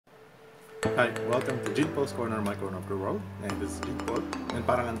Hi, welcome to JinPolscorner, my corner of the world. And this is JinPol. And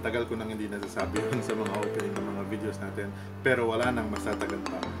parang ang tagal ko nang hindi nasasabi yun sa mga opening ng mga videos natin. Pero wala nang masatagal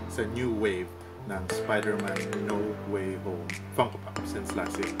pa sa new wave ng Spider-Man No Way Home Funko Pop since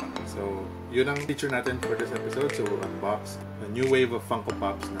last year. So, yun ang feature natin for this episode. So, we'll unbox a new wave of Funko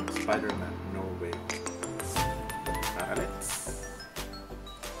Pops ng Spider-Man No Way Home. Let's!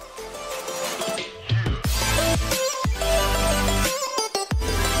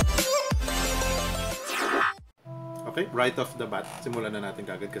 Okay, right off the bat, simulan na natin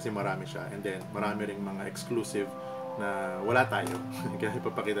kagad kasi marami siya. And then, marami ring mga exclusive na wala tayo. Kaya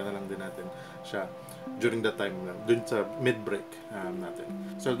ipapakita na lang din natin siya during that time, dun sa mid-break natin.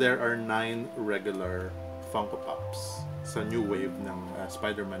 So, there are 9 regular Funko Pops sa new wave ng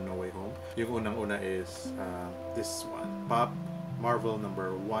Spider-Man No Way Home. Yung unang-una is this one. Pop Marvel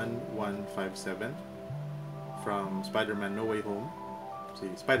number 1157 from Spider-Man No Way Home.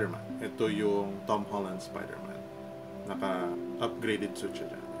 Si Spider-Man. Ito yung Tom Holland Spider-Man. Naka-upgraded suit siya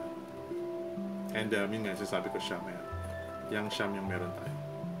dyan. And yun nga, sasabi ko Sham yan. Yung Sham yung meron tayo.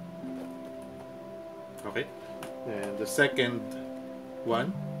 Okay. And the second one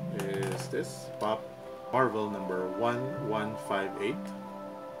is this. Pop Marvel number 1158.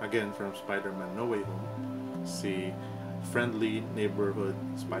 Again, from Spider-Man No Way Home. Si Friendly Neighborhood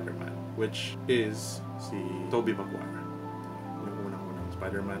Spider-Man. Which is si Tobey Maguire. Yung unang-unang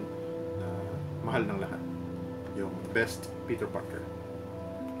Spider-Man na mahal ng lahat. Yung best Peter Parker.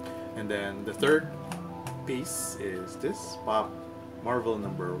 And then the third piece is this Pop Marvel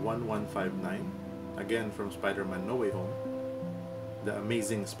number 1159, again from Spider-Man No Way Home, the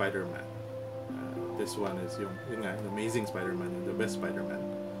Amazing Spider-Man. This one is yung nga, the Amazing Spider-Man, the best Spider-Man,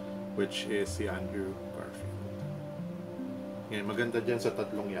 which is si Andrew Garfield. Ngayon, maganda dyan sa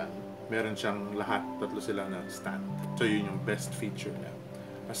tatlong yan, meron siyang lahat, tatlo sila na stand. So yun yung best feature niya.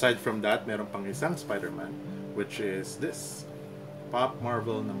 Aside from that, meron pang isang Spider-Man, which is this Pop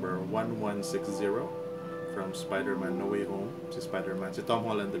Marvel number 1160 from Spider-Man No Way Home. Si Spider-Man, si Tom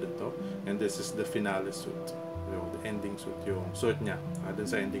Holland din to. And this is the finale suit, yung the ending suit, yung suit niya. Dun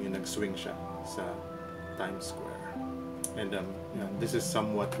sa ending yung nag-swing siya sa Times Square. And yan, this is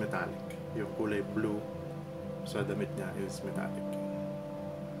somewhat metallic. Yung kulay blue sa damit niya is metallic.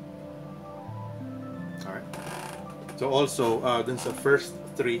 Alright. So also, dun sa first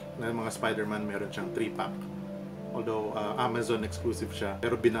 3 na mga Spider-Man, meron siyang 3-pack. Although Amazon exclusive siya,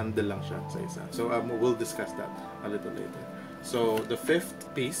 pero binundle lang siya sa isa. So we'll discuss that a little later. So the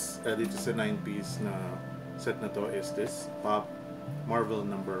 5th piece, dito sa 9-piece na set na to is this Pop Marvel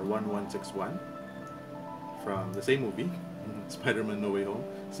number 1161 from the same movie, Spider-Man No Way Home.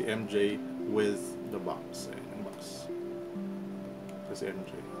 Si MJ with the box. Ayan, yung box. So si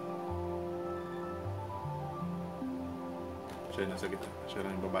MJ. Siya nasa gitna. Siya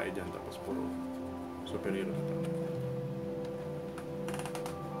lang yung babae dyan, tapos puro superhero na ito.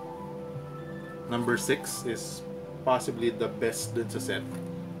 Number 6 is possibly the best dun sa set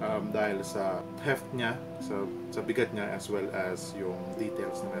dahil sa heft niya, sa bigat niya, as well as yung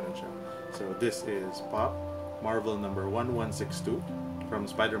details na meron siya. So this is Pop Marvel number 1162 from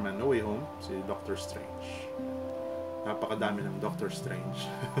Spider-Man No Way Home, si Doctor Strange. Napakadami ng Doctor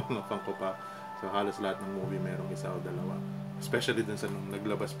Strange ng Funko Pop. So halos lahat ng movie merong isa o dalawa. Especially dun sa nung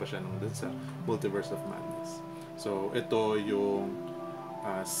naglabas pa siya nung dun sa Multiverse of Madness. So ito yung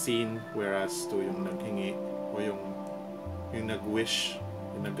scene whereas to yung naghingi o yung nag-wish,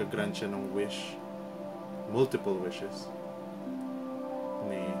 yung nag-grant siya ng wish, multiple wishes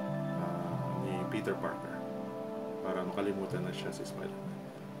ni Peter Parker para makalimutan na siya si Spider-Man.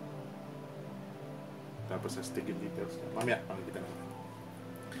 Tapos sa sticky details niya. Mamaya, makikita natin.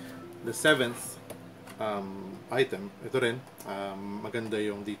 The 7th item, ito rin, maganda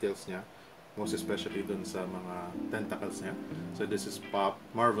yung details niya, most especially dun sa mga tentacles niya. So this is Pop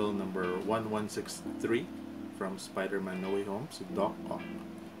Marvel number 1163 from Spider-Man No Way Home, si Doc Ock.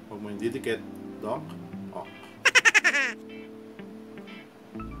 Huwag mo yung didikit, Doc Ock.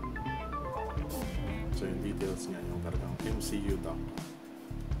 So yung details niya, yung talagang MCU Doc.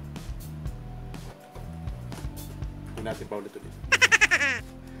 Hindi natin pa ulit ulit.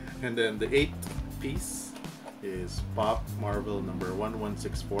 And then the 8th piece is Pop Marvel number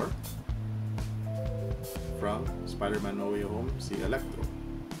 1164 from Spider-Man No Way Home, si Electro.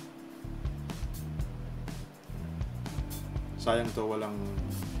 Sayang to, walang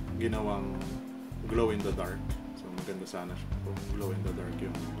ginawang glow in the dark. So maganda sana siya kung glow in the dark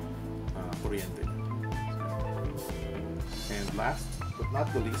yung kuryente niya. And last but not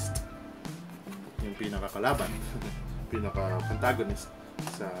the least, yung pinakakalaban, pinaka-antagonist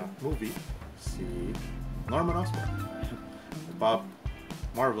sa movie, si Norman Osborn. Pop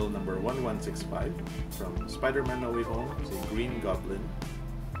Marvel number 1165 from Spider-Man No Way Home, si Green Goblin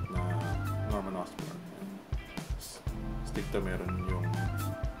na Norman Osborn. Stick to meron yung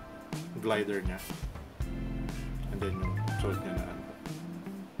glider niya and then yung suot niya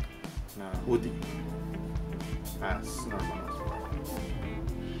na hoodie as Norman Osborn.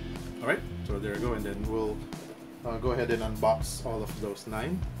 Alright, so there you go, and then we'll go ahead and unbox all of those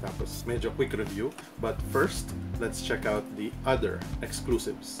 9. Tapos medyo quick review. But first, let's check out the other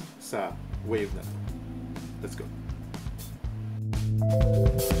exclusives sa wave na to. Let's go.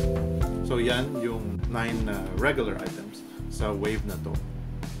 So yan yung 9 regular items sa wave na to.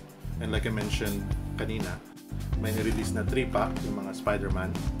 And like I mentioned kanina, may nirelease na 3-pack yung mga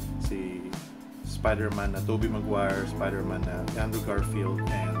Spider-Man. Si Spider-Man na Tobey Maguire, Spider-Man na Andrew Garfield,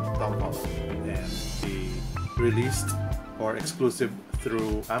 and Tom Holland. And the released or exclusive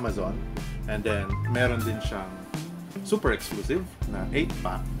through Amazon. And then meron din siyang super exclusive na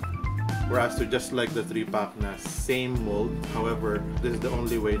 8-pack. Whereas to just like the 3-pack na same mold, however, this is the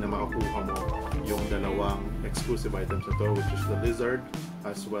only way na makakuha mo yung dalawang exclusive items na to, which is the Lizard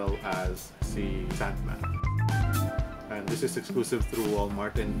as well as si Sandman. And this is exclusive through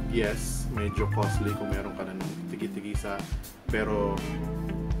Walmart, and yes, medyo costly kung meron ka na ng tigi-tigisa, pero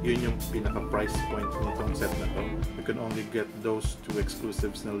yun yung pinaka-price point nitong set na to. You can only get those 2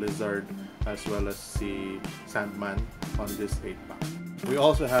 exclusives na Lizard as well as si Sandman on this 8-pack. We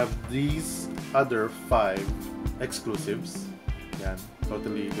also have these other 5 exclusives. Yan,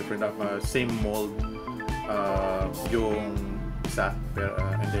 totally different. Same mold yung isa,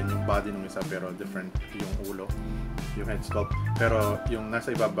 and then yung body ng isa, pero different yung ulo, yung head sculpt. Pero yung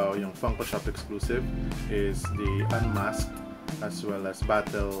nasa ibabaw, yung Funko Shop exclusive is the Unmasked as well as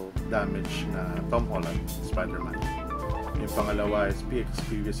Battle Damage na Tom Holland Spider-Man. Yung pangalawa is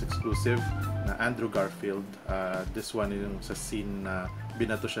previous exclusive na Andrew Garfield. This one yung sa scene na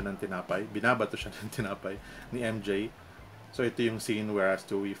binabato siya ng tinapay ni MJ. So ito yung scene whereas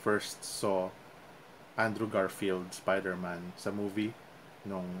we first saw Andrew Garfield Spider-Man sa movie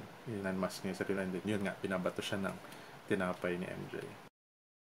nung in-unmask niya sa kailan din. Yun nga, binabato siya ng tinapay ni MJ.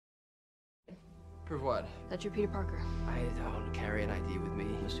 Prove what? That you're Peter Parker. I don't carry an ID with me.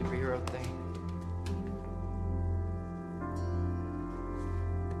 The superhero thing.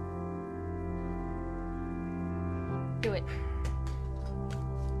 Do it.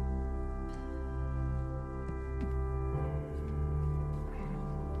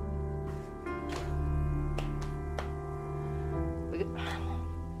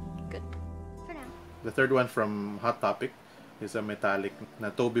 Good. For now. The third one from Hot Topic is a metallic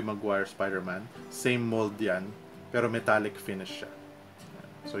na Tobey Maguire Spider-Man. Same mold yan, pero metallic finish siya.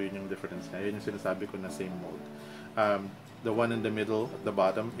 So yun yung difference niya. Yun yung sinasabi ko na same mold. The one in the middle at the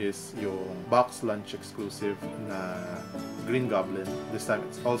bottom is yung box lunch exclusive na Green Goblin. This time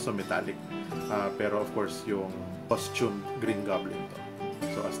it's also metallic. Pero of course yung costume Green Goblin to.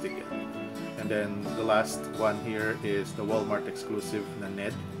 So astig yan. And then the last one here is the Walmart exclusive na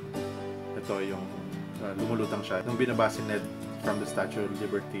Ned. Ito yung lumulutang siya. Nung binabasa Ned from the Statue of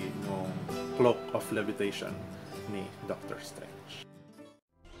Liberty nung Cloak of Levitation ni Doctor Strange.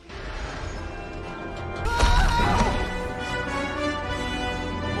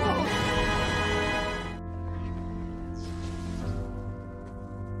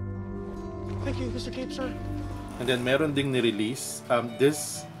 Thank you, Mr. Cape, sir. And then meron ding ni-release.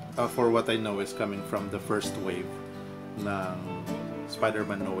 This, for what I know, is coming from the first wave ng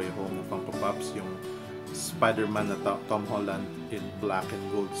Spider-Man No Way Home ng Funko Pops, yung Spider-Man na Tom Holland in black and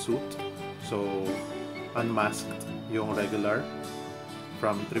gold suit. So, unmasked yung regular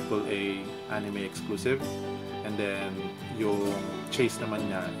from AAA anime exclusive. And then, yung chase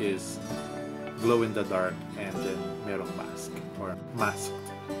naman niya is glow in the dark and then merong mask or masked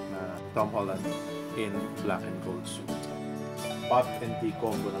na Tom Holland in black and gold suit. Pop and T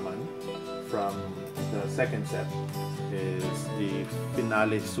combo naman from the second set is the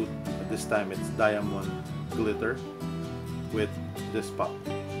finale suit. This time it's diamond glitter with this pop.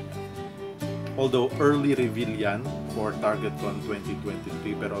 Although early reveal yan for TargetCon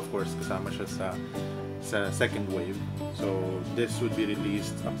 2023, pero of course kasama siya sa second wave. So this would be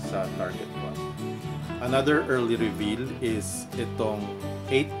released sa TargetCon. Another early reveal is itong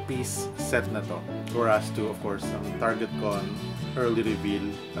 8-piece set na to. Whereas to, of course, ang TargetCon early reveal,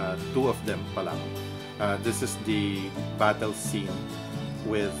 2 of them pa lang. This is the battle scene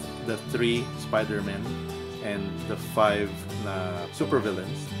with the 3 Spider-Men and the 5 na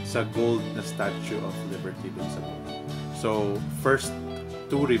supervillains sa gold na Statue of Liberty dun sa movie. So, first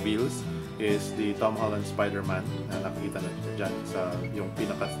 2 reveals is the Tom Holland Spider-Man na nakikita natin dyan sa yung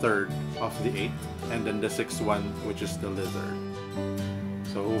pinaka-third of the 8, and then the 6th one, which is the Lizard.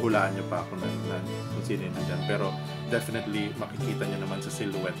 So, huhulaan nyo pa kung sino yun nandyan. Pero, definitely, makikita nyo naman sa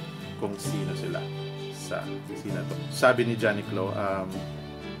silhouette kung sino sila sa sino to. Sabi ni Johnny Clo,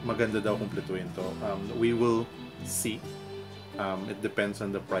 maganda daw kumpletuhin to. We will see. It depends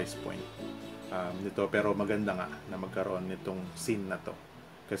on the price point nito. Pero maganda nga na magkaroon nitong scene na to.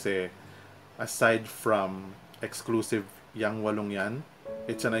 Kasi, aside from exclusive yang walong yan,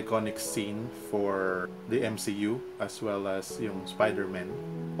 it's an iconic scene for the MCU as well as yung Spider-Man.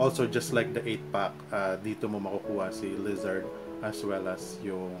 Also, just like the 8-pack, dito mo makukuha si Lizard as well as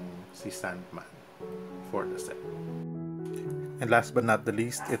yung si Sandman for the set. And last but not the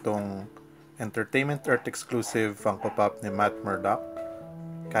least, itong Entertainment Earth exclusive Funko Pop ni Matt Murdock,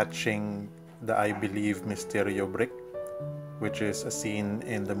 catching the I Believe Mysterio brick, which is a scene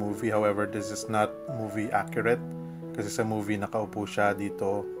in the movie. However, this is not movie accurate kasi sa movie nakaupo siya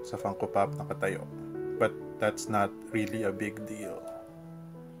dito sa Funko Pop nakatayo. But that's not really a big deal.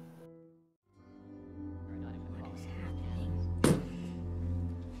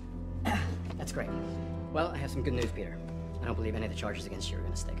 That's great. Well, I have some good news, Peter. I don't believe any of the charges against you are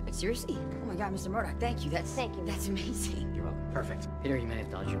going to stick. Seriously? Oh my God, Mr. Murdoch, thank you. That's amazing. You're welcome. Perfect. Peter, you may have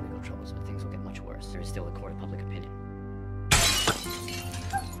dodged your legal troubles, but things will get much worse. There is still a court of public opinion.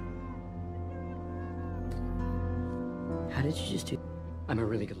 How did you just do? I'm a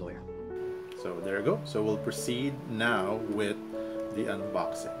really good lawyer. So there you go. So we'll proceed now with the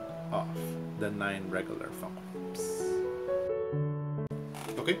unboxing of the 9 regular Funko Pops.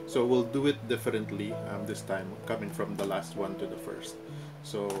 Okay, so we'll do it differently this time, coming from the last one to the first.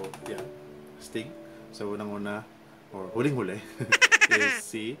 So yeah, Stig. So unang-una, or huling-huli, is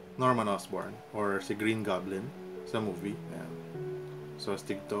si Norman Osborn or si Green Goblin sa movie. Ayan. So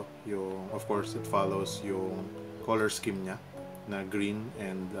Stig to, yung, of course, it follows yung color scheme niya na green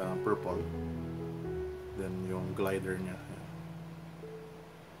and purple. Then yung glider niya. Ayan.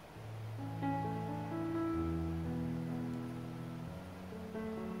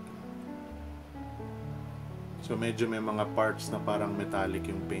 So medyo may mga parts na parang metallic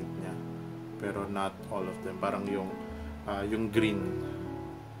yung paint niya, pero not all of them. Parang yung green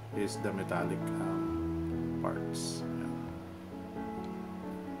is the metallic parts. Ayan.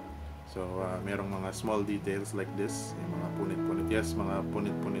 So merong mga small details like this, yung mga punit-punit. Yes, mga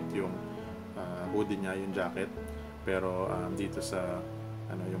punit-punit yung hoodie niya, yung jacket. Pero dito sa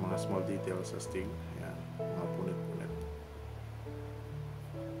yung mga small details sa Stig, ayan, mga punit-punit.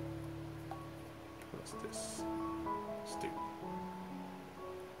 What's this? Stig.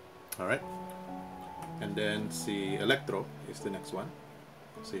 Alright. And then si Electro is the next one.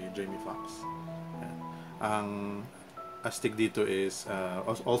 Si Jamie Foxx. Ayan. Ang astig dito is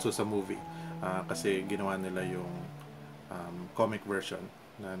also sa movie. Kasi ginawa nila yung comic version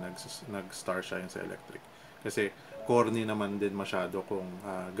na nag-star siya yung sa Electric. Kasi corny naman din masyado kung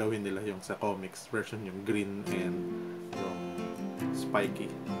gawin nila yung sa comics version, yung green and yung spiky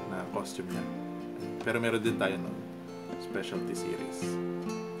na costume niya. Pero meron din tayo nun, specialty series.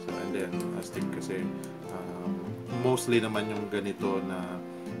 So, and then, astig kasi mostly naman yung ganito na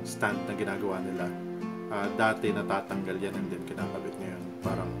stand na ginagawa nila. Dati natatanggal yan and then kinakabit ngayon.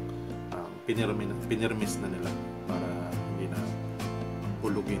 Parang pinirmis na nila para hindi na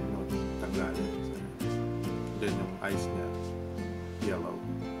hulugin o tanggalin. So, then yung eyes niya, yellow.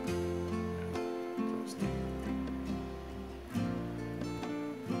 So,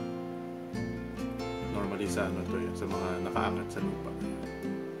 normally sa to yun, sa mga nakaangat sa lupa.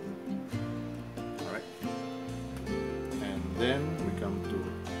 Alright. And then we come to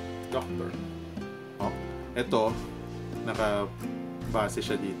Doctor. Ito, nakabase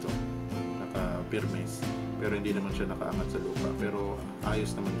siya dito, naka-pirmes, pero hindi naman siya nakaangat sa lupa, pero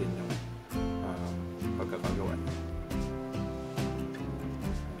ayos naman din yung pagkakagawa niya.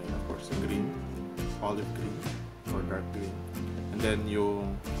 And then of course, green, olive green, or dark green. And then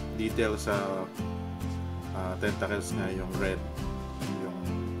yung detail sa tentacles niya, yung red, yung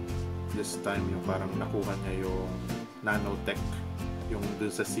this time yung parang nakuha niya yung nanotech, yung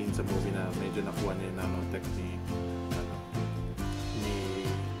dun sa scene sa movie na medyo nakuha niya yung nanotech ni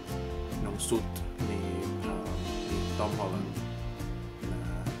nung suit ni Tom Holland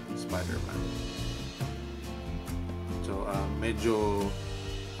na Spider-Man. So medyo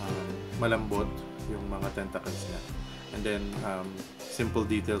malambot yung mga tentacles niya. And then simple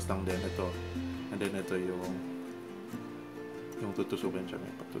details lang din ito. And then ito yung tutusukin siya,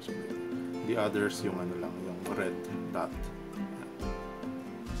 may pagtusukin. The others yung lang, yung red dot.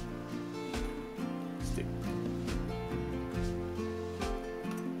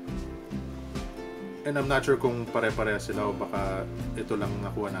 And I'm not sure kung pare-pareha sila o baka ito lang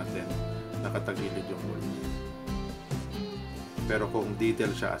nakuha natin, nakatagilid yung hole. Pero kung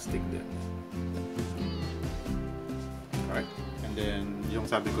detail siya, astig din. Alright. And then, yung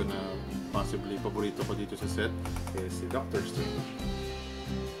sabi ko na possibly paborito ko dito sa set is si Doctor Strange.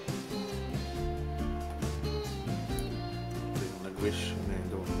 Ito yung nag-wish na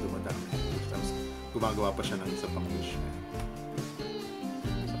yung dumadami. Tapos gumagawa pa siya ng isa pang wish.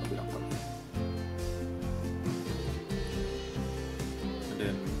 Sa kabilang kami. And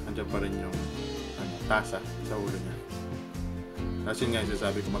then, andyan pa rin yung tasa sa ulo niya. Tapos yun nga yung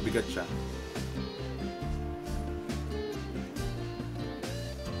sasabi ko, mabigat siya.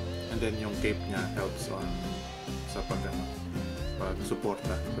 Then yung cape niya helps on sa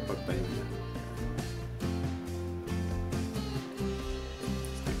pag-suporta sa pagtayo niya.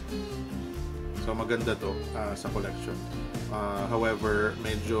 So maganda to sa collection. However,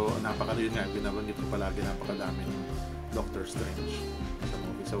 medyo yun nga, binabanggit ko palagi, napakadami ng Doctor Strange sa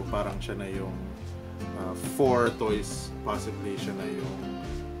movie. So parang siya na yung 4 toys, possibly siya na yung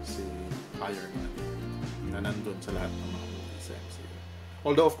si Iron Man na nandun sa lahat ng mga movies sa MCU.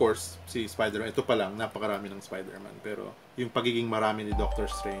 Although of course, si Spider-Man, ito pa lang, napakarami ng Spider-Man. Pero yung pagiging marami ni Doctor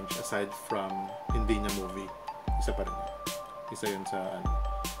Strange, aside from hindi niya movie, isa pa rin. Isa yun sa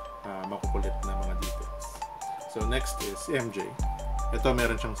makukulit na mga details. So next is MJ. Ito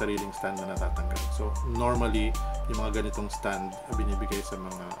meron siyang sariling stand na natatanggal. So normally, yung mga ganitong stand binibigay sa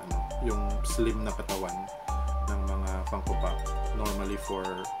mga yung slim na katawan ng mga Funko Pop. Normally for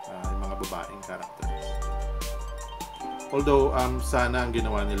yung mga babaeng characters. Although, sana ang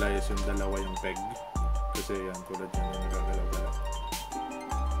ginawa nila is yung dalawa yung peg. Kasi yan, tulad yan yung nagagalaw-galaw.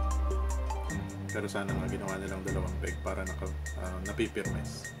 Pero sana nga ginawa nilang dalawang peg para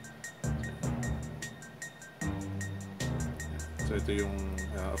napipirmes. So ito yung,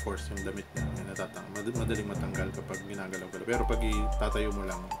 of course, yung damit na madaling matanggal kapag ginagalaw-galaw. Pero pag itatayo mo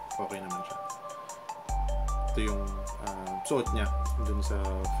lang, okay naman siya. Ito yung suot niya dun sa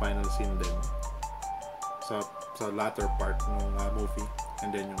final scene din. Sa latter part ng movie, and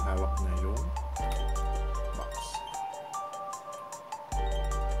then yung hawak niya yung box.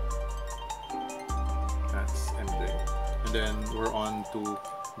 That's MJ. And then we're on to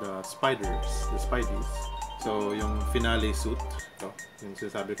the Spideys. So yung finale suit, ito, yung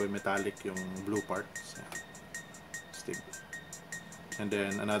sinasabi ko yung metallic, yung blue parts, stig. And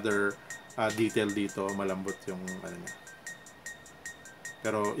then another detail dito, malambot yung niya.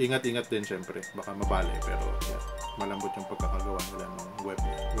 Pero ingat-ingat din syempre, baka mabali, pero yeah, malambot yung pagkakagawa nila ng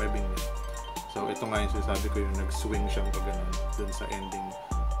webbing niya. So ito nga yung sinasabi ko, yung nag-swing siyang pag ganun dun sa ending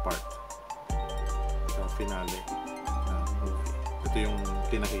part, sa finale ng movie. Ito yung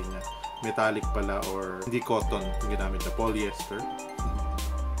tinahi niya. Metallic pala, or hindi cotton yung ginamit niya, polyester.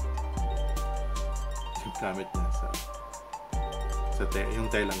 Yung gamit niya sa yung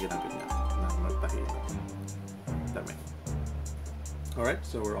telang ginamit niya na magtahi ng damit. Alright,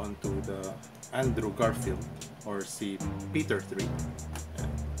 so we're on to the Andrew Garfield, or si Peter 3.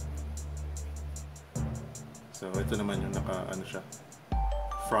 Ayan. So ito naman yung siya,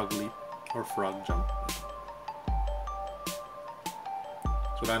 frog leap or frog jump.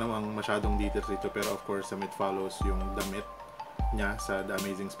 So wala namang masyadong details dito, pero of course it follows yung damit niya sa The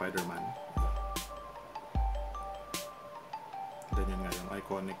Amazing Spider-Man. Then yun nga yung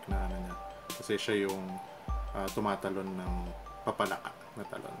iconic na niya, kasi siya yung tumatalon ng papalaka na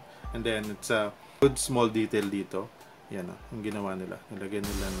talon. And then it's a good small detail dito. Yan yung ginawa nila. Nilagyan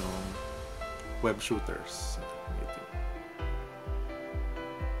nila ng web shooters.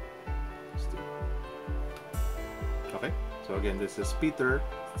 Okay. So again, this is Peter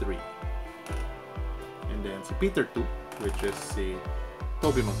 3. And then si Peter 2, which is si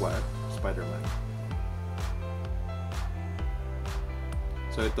Tobey Maguire, Spider-Man.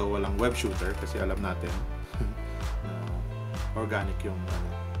 So ito, walang web shooter kasi alam natin organic yung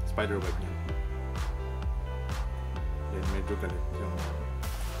spider web niya. Then medyo galit yung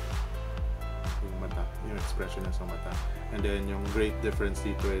mata, yung expression niya sa mata. And then yung great difference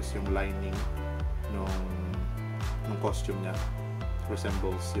dito is yung lining ng costume niya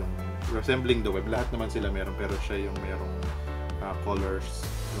resembling the web. Lahat naman sila meron, pero siya yung merong colors,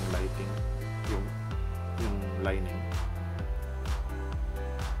 yung lighting, yung lining.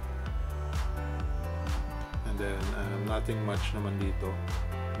 Then nothing much naman dito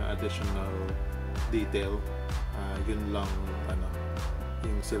na additional detail. Yun lang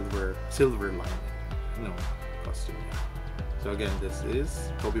yung silver line costume niya. So again, this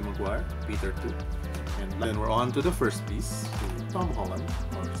is Tobey Maguire, Peter 2. And then we're on to the first piece, Tom Holland,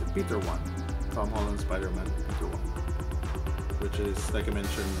 or is it Peter 1? Tom Holland Spider-Man, Peter 1. Which is, like I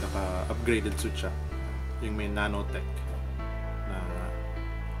mentioned, naka-upgraded suit siya. Yung may nanotech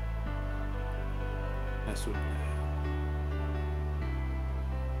na suit.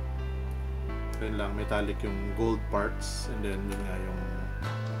 So yun lang, metallic yung gold parts, and then yun nga yung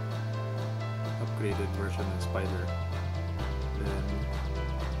upgraded version ng Spider. Then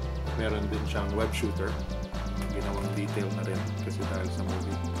meron din siyang web shooter, ginawang detail na rin kasi dahil sa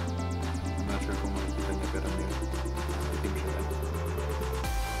movie. I'm not sure kung makikita niya, pero may itim siya lang.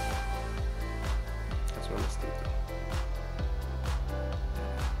 As well as dito.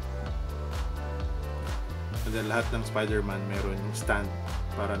 And then lahat ng Spider-Man meron yung stand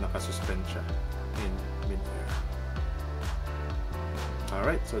para nakasuspend siya in mid-air.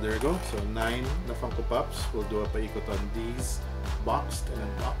 Alright, so there you go. So 9 na Funko Pops. We'll do a paikot on these boxed and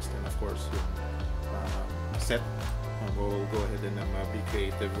unboxed, and of course yung set. We'll go ahead and be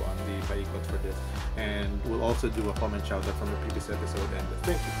creative on the paikot for this, and we'll also do a comment shout out from the previous episode and the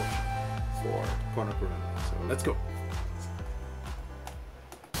thank you portion for Corner Corner. So let's go.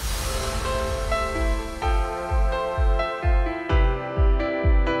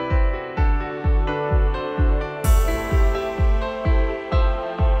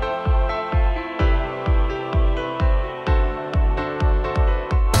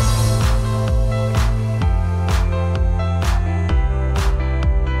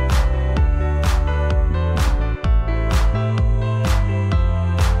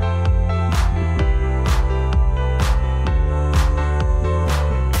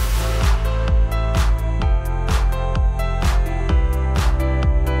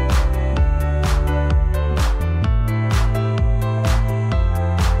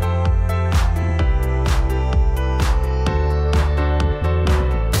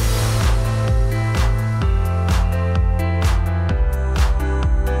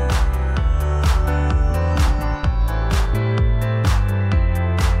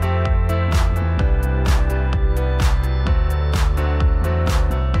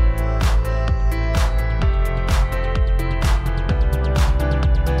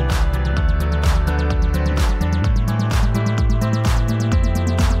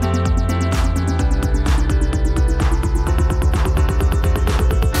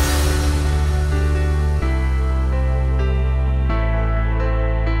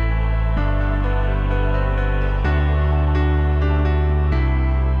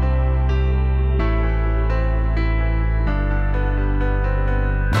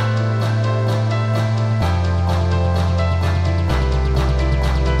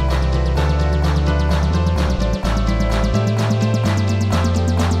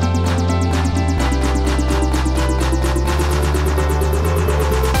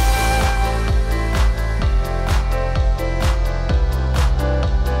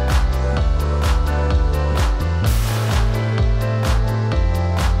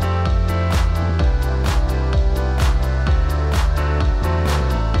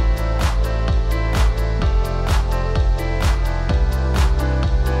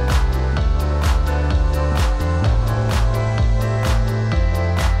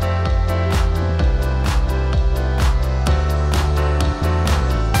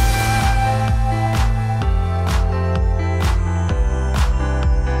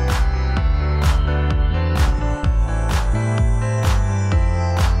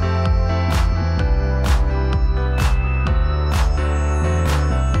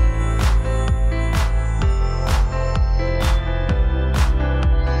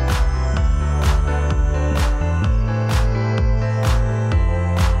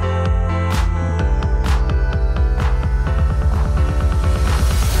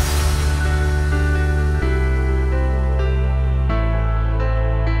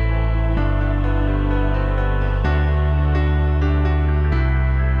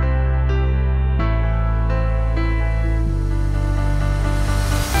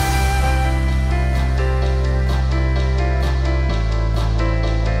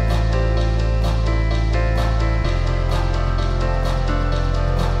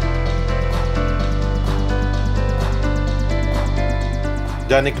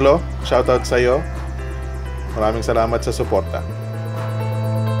 Johnny Clo, shoutout sa iyo. Maraming salamat sa suporta.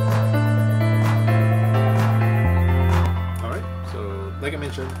 Alright, so like I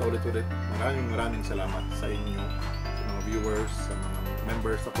mentioned, paulit-ulit, maraming salamat sa inyo, sa mga viewers, sa mga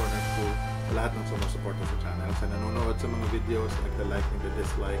members sa Corner Crew, sa lahat ng sumusuporta sa channel, sa nanonood sa mga videos, sa nagda-like,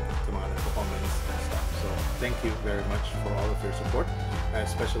 nagda-dislike, sa mga nagko-comments and stuff. So thank you very much for all of your support,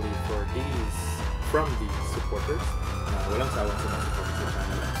 especially from these supporters na walang sawang sumusuporta sa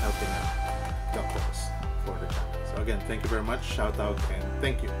channel and helping out the cause for the channel. So again, thank you very much, shout out, and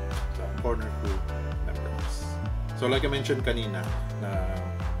thank you sa Corner Crew members. So like I mentioned kanina, na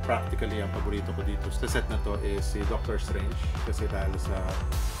practically ang paborito ko dito sa set na to is si Doctor Strange, kasi dahil sa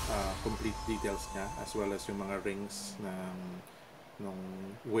complete details niya, as well as yung mga rings nung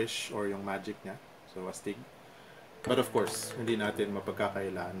wish or yung magic niya. So, astig. But of course, hindi natin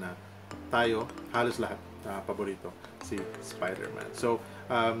mapagkakailan na tayo, halos lahat, paborito, si Spider-Man. So,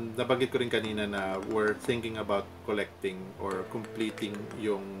 nabanggit ko rin kanina na we're thinking about collecting or completing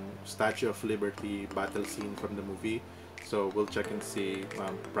yung Statue of Liberty battle scene from the movie. So, we'll check and see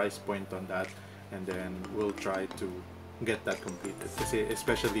price point on that, and then we'll try to get that completed. Kasi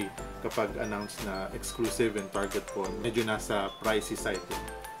especially kapag announced na exclusive and TargetCon, medyo nasa pricey side yun,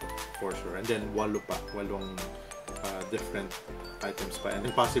 for sure. And then, walong different items pa. And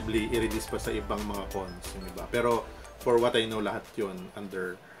then possibly, i-release pa sa ibang mga cons, yung iba. Pero, for what I know, lahat yun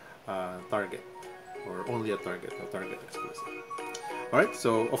under Target. Or only a Target exclusive. Alright,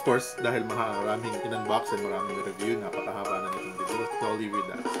 so, of course, dahil maraming in-unbox and maraming review, napakahaba na nitong video, so I'll leave with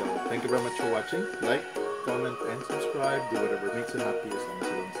that. So, thank you very much for watching. Like, comment, and subscribe. Do whatever makes you happy as long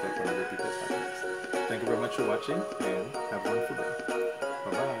as you don't step on other people's happiness. Thank you very much for watching, and have a wonderful day.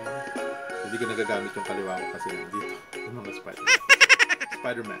 Bye-bye! Hindi ko nagagamit yung kaliwa ko kasi dito yung mga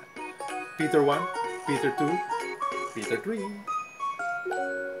Spider-Man. Peter 1, Peter 2, Peter 3.